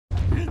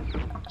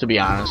to be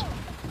honest.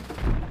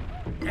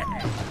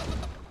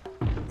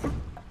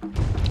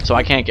 So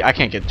I can't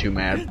get too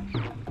mad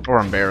or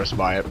embarrassed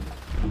by it.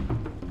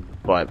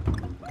 But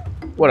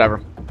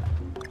whatever.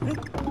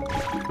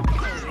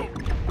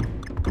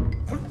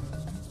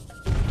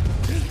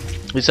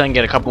 At least I can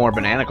get a couple more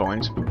banana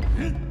coins.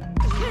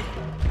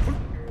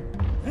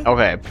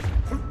 Okay.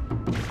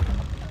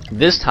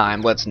 This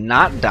time, let's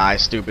not die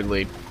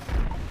stupidly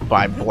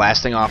by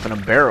blasting off in a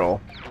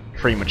barrel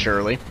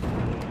prematurely.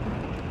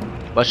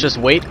 Let's just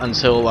wait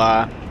until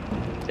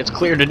it's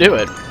clear to do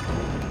it.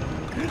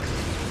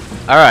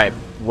 Alright,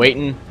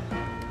 waiting.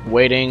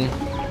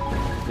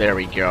 There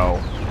we go.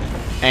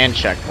 And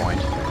checkpoint.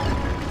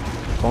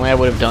 If only I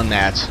would have done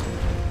that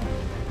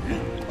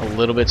a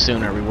little bit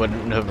sooner, we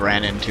wouldn't have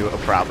ran into a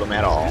problem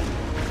at all.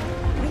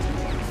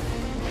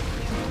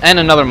 And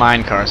another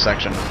minecar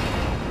section.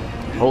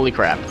 Holy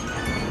crap.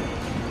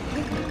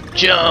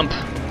 Jump!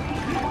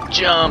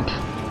 Jump!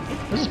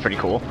 This is pretty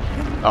cool.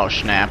 Oh,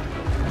 snap.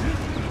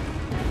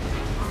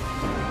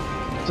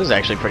 This is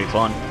actually pretty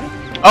fun.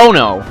 Oh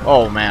no!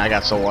 Oh man, I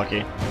got so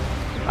lucky.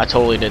 I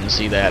totally didn't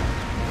see that.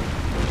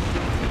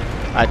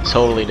 I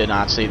totally did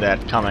not see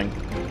that coming.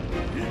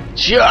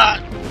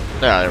 Shot!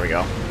 Ah, there we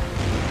go.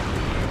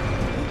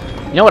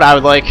 You know what I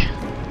would like?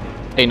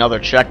 Another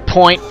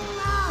checkpoint.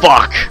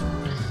 Fuck!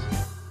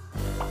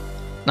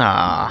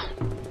 Ah.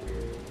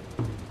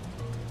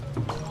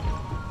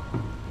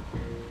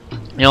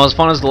 You know, as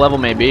fun as the level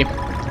may be,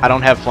 I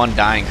don't have fun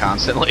dying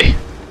constantly.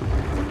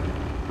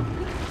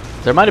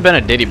 There might have been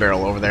a Diddy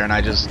barrel over there, and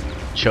I just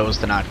chose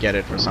to not get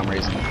it for some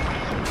reason.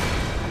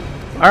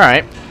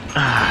 Alright.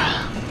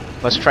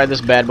 Let's try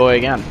this bad boy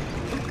again.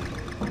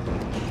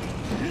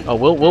 Oh,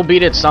 we'll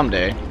beat it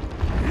someday.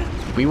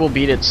 We will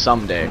beat it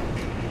someday.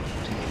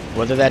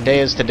 Whether that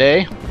day is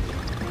today,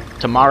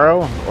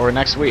 tomorrow, or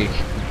next week,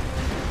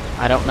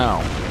 I don't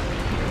know.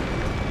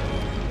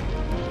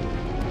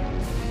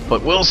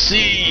 But we'll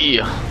see!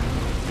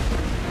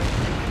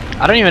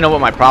 I don't even know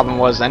what my problem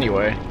was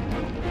anyway.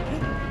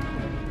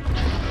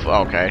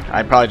 Okay,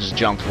 I probably just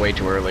jumped way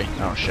too early.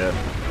 Oh shit.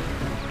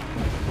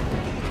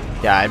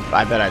 Yeah,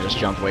 I bet I just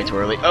jumped way too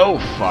early. Oh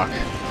fuck.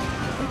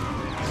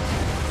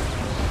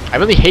 I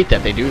really hate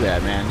that they do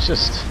that, man. It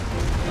just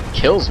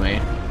kills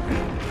me.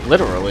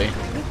 Literally.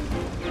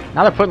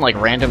 Now they're putting like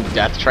random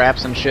death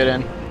traps and shit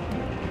in.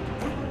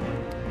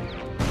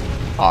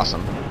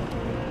 Awesome.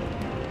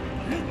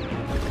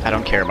 I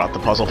don't care about the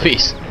puzzle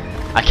piece.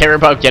 I care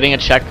about getting a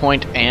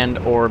checkpoint and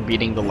or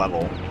beating the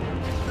level.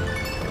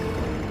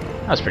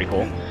 That was pretty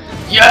cool.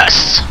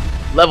 Yes!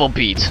 Level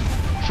beat.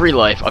 Free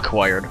life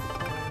acquired.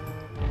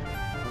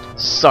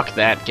 Suck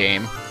that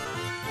game.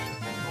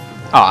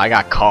 Oh, I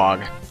got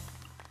COG.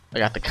 I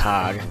got the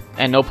COG.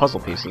 And no puzzle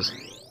pieces.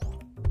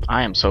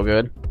 I am so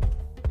good.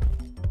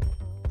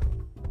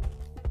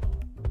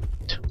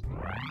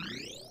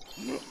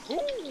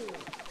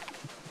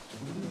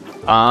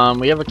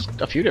 We have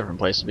a few different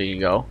places we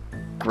can go.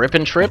 Grip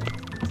and Trip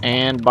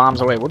and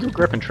Bombs Away. We'll do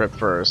Grip and Trip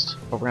first,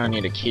 but we're gonna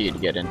need a key to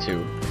get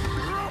into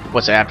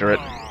what's after it.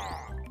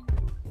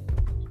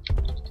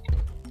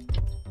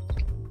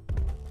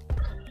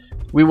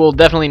 We will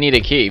definitely need a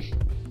key.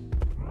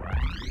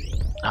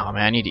 Oh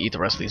man, I need to eat the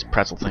rest of these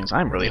pretzel things.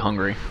 I'm really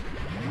hungry.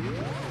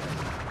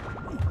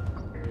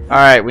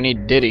 Alright, we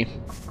need Diddy.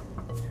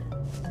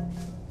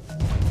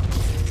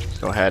 Let's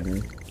go ahead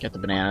and get the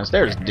bananas.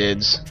 There's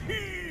Dids.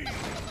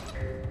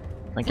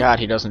 Thank God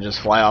he doesn't just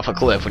fly off a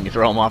cliff when you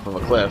throw him off of a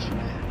cliff.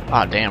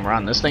 Ah, damn, we're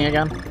on this thing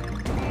again?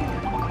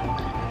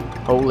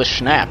 Holy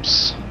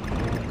snaps.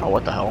 Oh,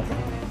 what the hell?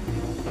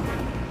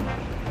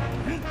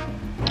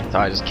 I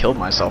thought I just killed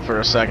myself for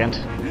a second.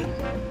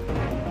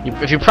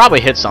 If you probably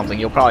hit something,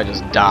 you'll probably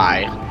just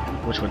die,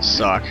 which would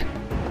suck.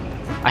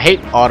 I hate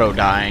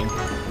auto-dying.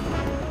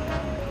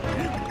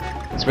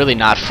 It's really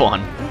not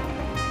fun.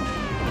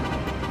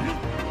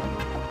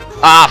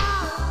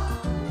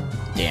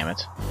 Ah! Damn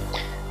it.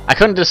 I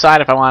couldn't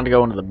decide if I wanted to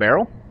go into the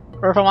barrel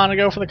or if I wanted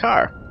to go for the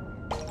car.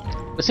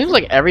 It seems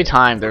like every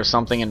time there's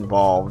something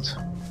involved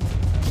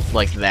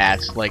like that,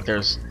 like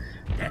there's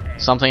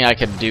something I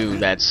could do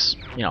that's,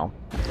 you know,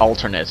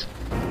 alternate.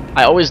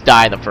 I always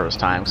die the first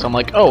time, so I'm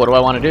like, oh, what do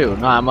I want to do?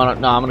 No, I'm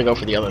gonna go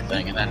for the other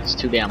thing, and then it's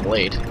too damn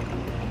late.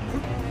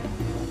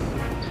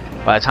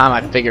 By the time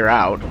I figure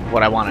out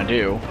what I want to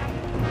do,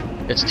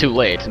 it's too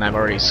late, and I've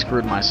already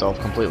screwed myself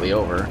completely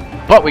over.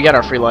 But we got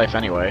our free life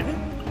anyway.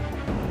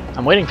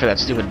 I'm waiting for that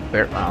stupid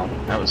barrel. Oh,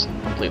 that was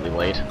completely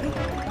late.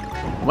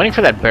 I'm waiting for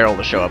that barrel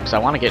to show up because I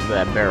want to get into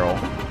that barrel.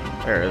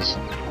 There it is.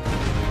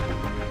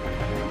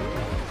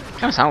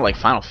 Kind of sounded like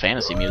Final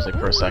Fantasy music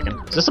for a second.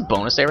 Is this a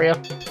bonus area?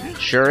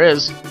 Sure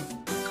is.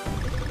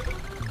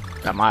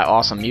 Got my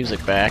awesome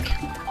music back.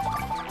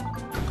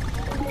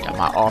 Got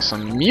my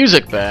awesome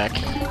music back.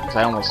 Because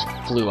I almost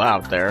flew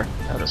out there.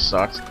 That would have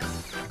sucked.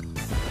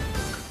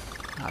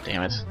 Oh,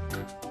 damn it.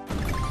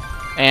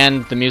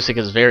 And the music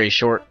is very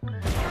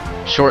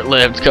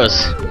short-lived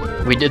because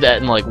we did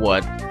that in like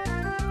what,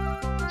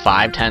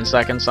 5-10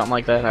 seconds, something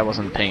like that. I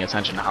wasn't paying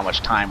attention to how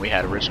much time we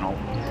had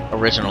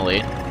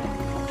originally.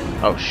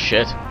 Oh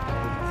shit.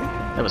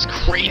 That was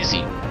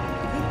crazy.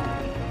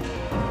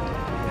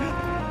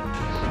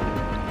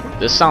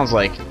 This sounds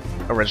like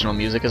original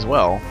music as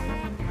well.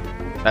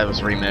 That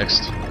was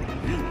remixed.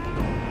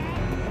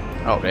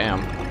 Oh damn.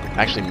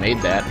 I actually made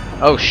that.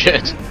 Oh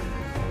shit.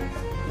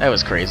 That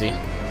was crazy.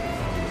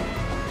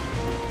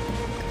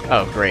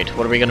 Oh great.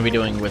 What are we going to be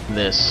doing with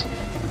this?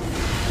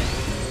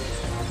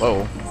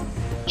 Whoa.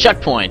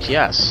 Checkpoint,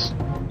 yes.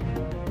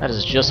 That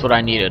is just what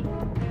I needed.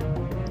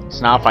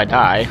 So now if I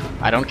die,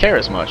 I don't care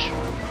as much.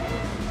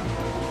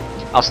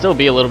 I'll still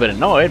be a little bit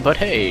annoyed, but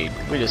hey,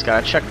 we just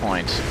got a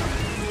checkpoint.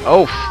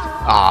 Oh.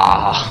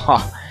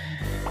 Ah.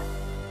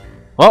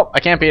 Well, I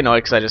can't be annoyed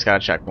because I just got a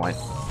checkpoint.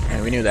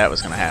 And we knew that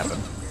was going to happen.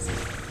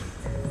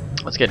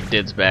 Let's get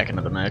Dids back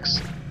into the mix.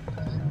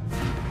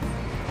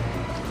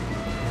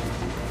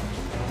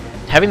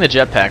 Having the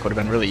jetpack would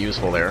have been really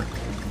useful there.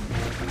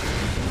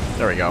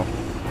 There we go.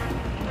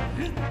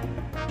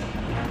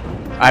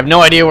 I have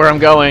no idea where I'm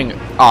going.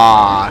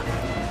 Ah.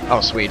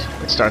 Oh, sweet.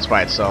 It starts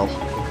by itself.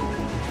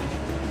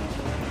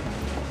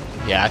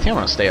 Yeah, I think I'm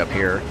going to stay up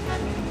here.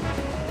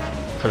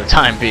 For the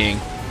time being.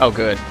 Oh,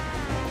 good.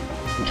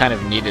 We kind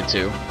of needed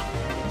to.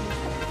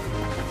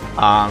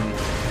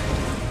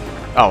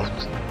 Oh.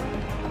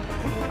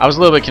 I was a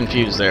little bit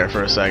confused there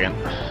for a second.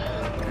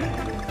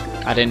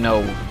 I didn't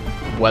know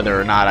whether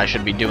or not I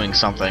should be doing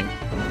something.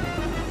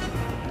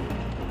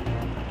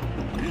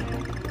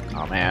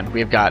 Oh man,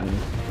 we've gotten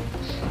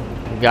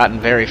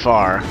very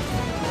far.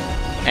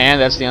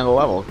 And that's the end of the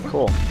level.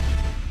 Cool.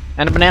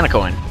 And a banana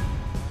coin.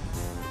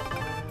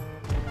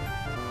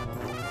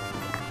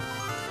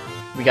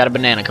 We got a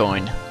banana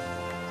coin.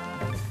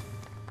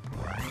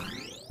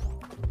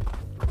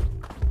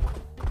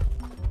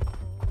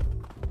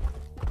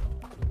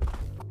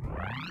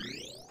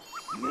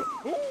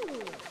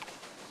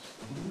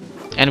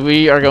 And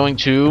we are going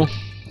to...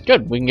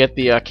 Good, we can get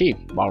the key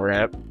while we're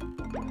at it.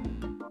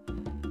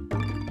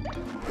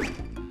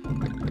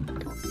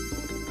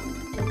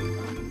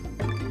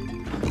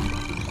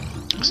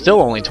 Still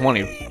only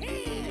 20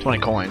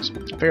 coins. I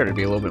figured it'd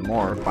be a little bit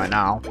more by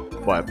now,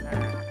 but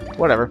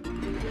whatever.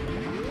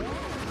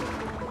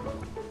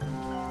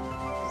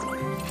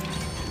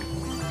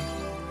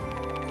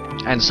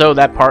 And so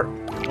that part,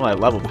 well, that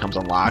level becomes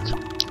unlocked.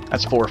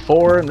 That's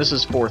 4-4, and this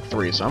is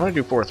 4-3, so I'm going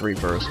to do 4-3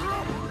 first.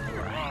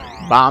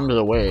 Bombed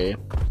away.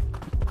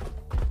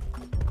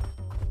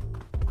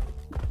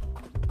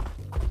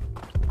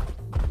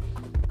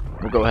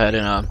 We'll go ahead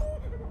and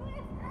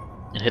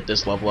hit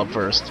this level up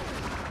first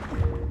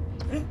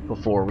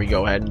before we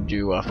go ahead and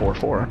do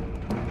 4-4.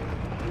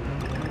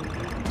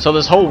 So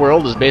this whole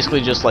world is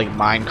basically just like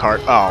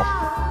minecart. Oh,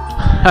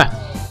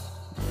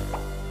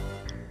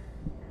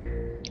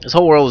 this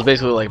whole world is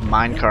basically like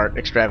minecart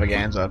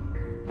extravaganza.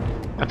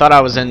 I thought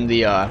I was in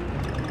the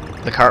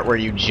cart where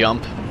you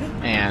jump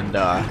and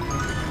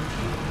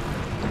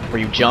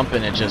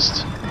it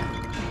just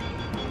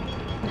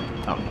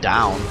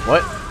down.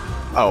 What?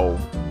 Oh.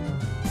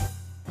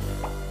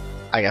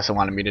 I guess it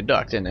wanted me to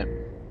duck, didn't it?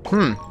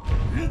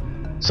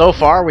 So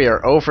far we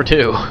are 0 for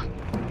 2.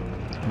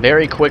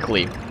 Very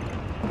quickly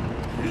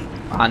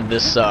on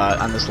this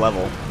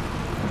level.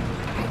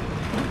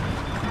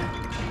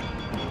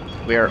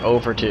 We are 0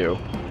 for 2.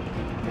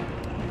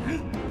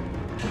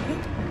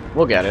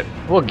 We'll get it.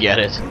 We'll get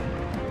it.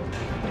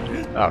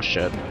 Oh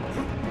shit.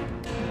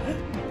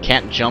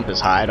 Can't jump as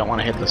high. I don't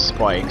want to hit the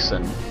spikes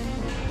and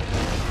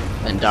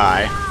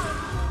die.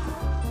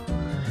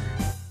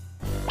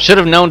 Should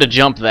have known to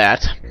jump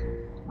that.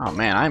 Oh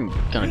man, I'm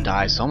gonna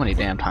die so many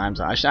damn times.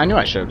 I knew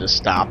I should have just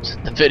stopped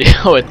the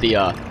video at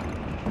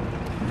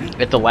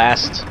the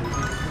last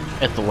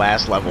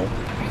level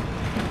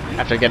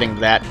after getting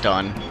that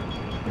done,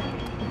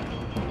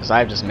 because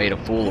I've just made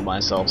a fool of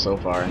myself so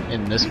far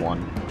in this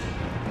one.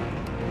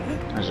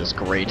 That's just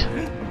great.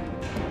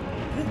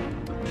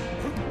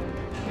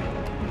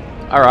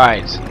 All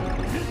right,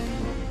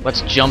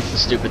 let's jump the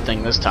stupid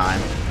thing this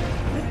time.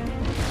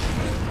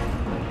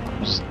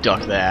 Just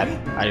duck that.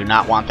 I do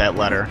not want that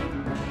letter.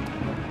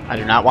 I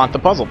do not want the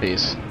puzzle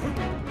piece.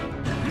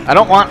 I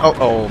don't want...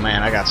 Oh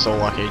man, I got so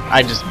lucky.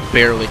 I just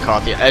barely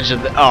caught the edge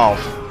of the... Oh,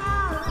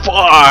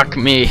 fuck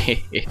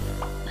me.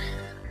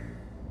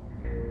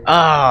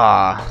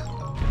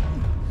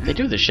 They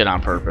do this shit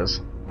on purpose.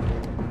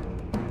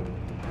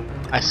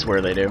 I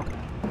swear they do.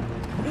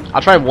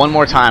 I'll try one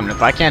more time, and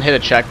if I can't hit a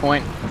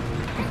checkpoint,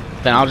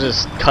 then I'll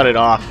just cut it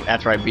off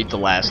after I beat the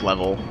last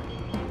level.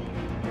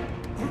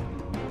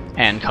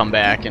 And come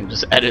back and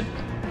just edit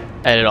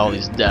all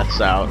these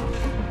deaths out.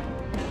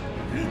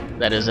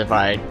 That is, if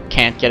I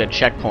can't get a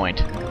checkpoint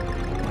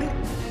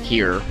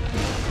here.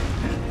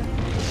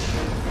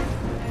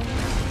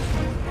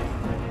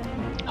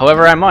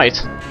 However, I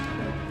might.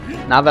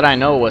 Now that I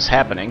know what's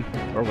happening,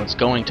 or what's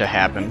going to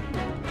happen,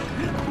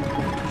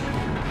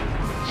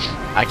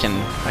 I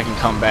can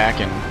come back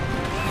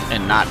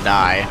and not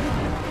die.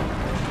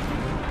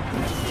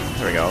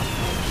 There we go.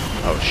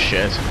 Oh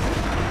shit.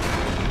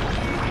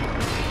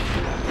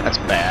 That's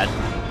bad.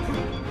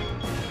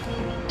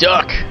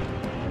 Duck!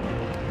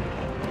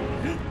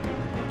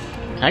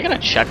 Can I get a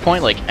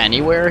checkpoint, like,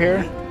 anywhere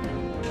here?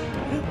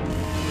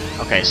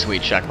 Okay,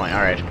 sweet, checkpoint,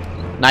 alright.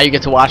 Now you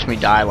get to watch me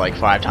die, like,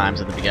 5 times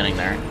at the beginning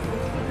there.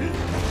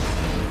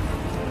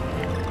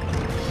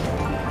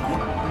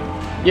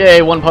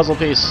 Yay, 1 puzzle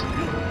piece.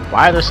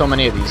 Why are there so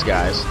many of these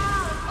guys?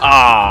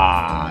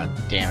 Ah,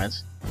 damn it.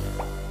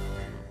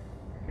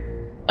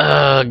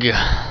 Ugh.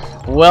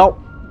 Well,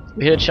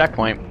 we hit a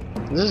checkpoint.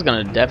 This is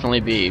gonna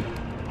definitely be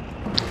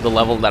the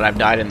level that I've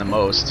died in the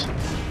most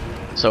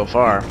so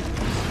far.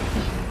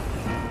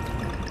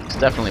 This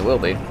definitely will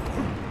be.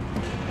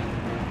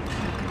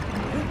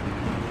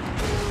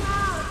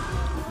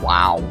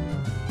 Wow.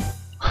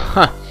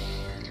 Huh.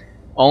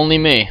 Only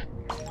me.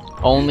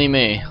 Only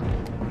me.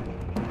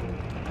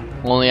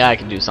 Only I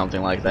can do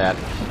something like that.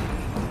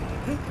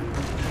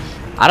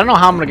 I don't know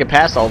how I'm gonna get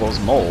past all those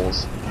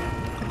moles.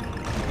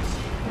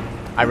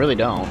 I really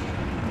don't.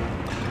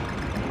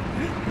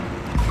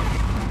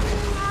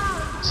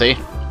 See?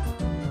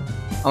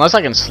 Unless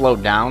I can slow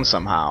down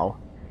somehow.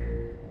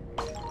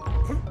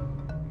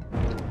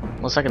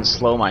 Unless I can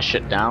slow my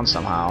shit down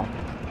somehow.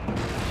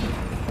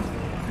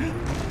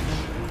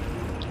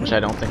 Which I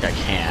don't think I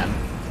can.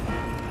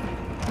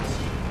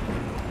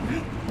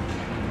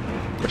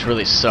 Which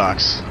really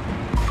sucks.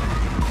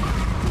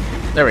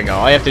 There we go.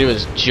 All I have to do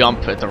is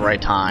jump at the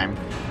right time.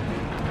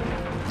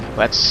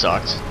 That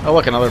sucked. Oh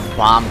look, another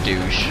bomb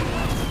douche.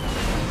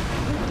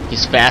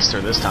 He's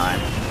faster this time.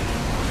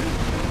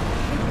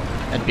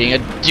 And being a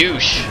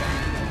douche.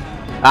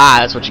 Ah,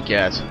 that's what you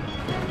get.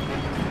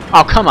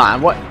 Oh, come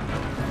on, what?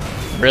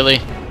 Really?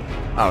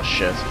 Oh,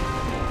 shit.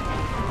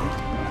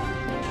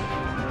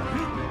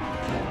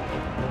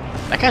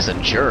 That guy's a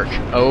jerk.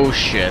 Oh,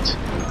 shit.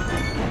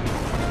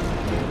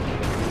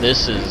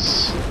 This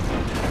is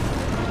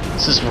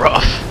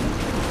rough.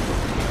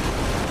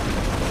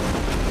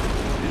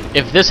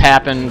 If this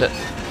happened,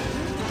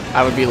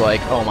 I would be like,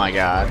 oh my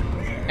god.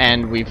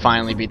 And we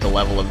finally beat the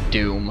level of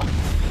doom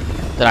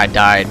that I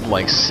died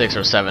like 6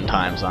 or 7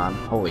 times on.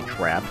 Holy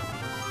crap.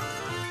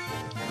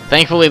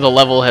 Thankfully the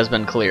level has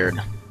been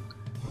cleared.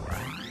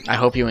 I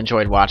hope you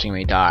enjoyed watching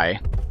me die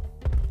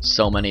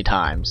so many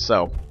times.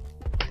 So,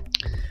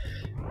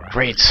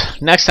 great.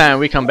 Next time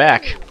we come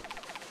back,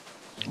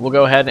 we'll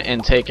go ahead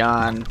and take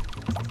on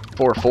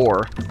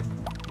 4-4,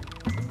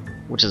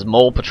 which is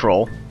Mole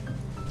Patrol.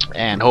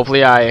 And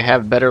hopefully I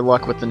have better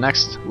luck with the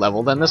next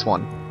level than this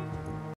one.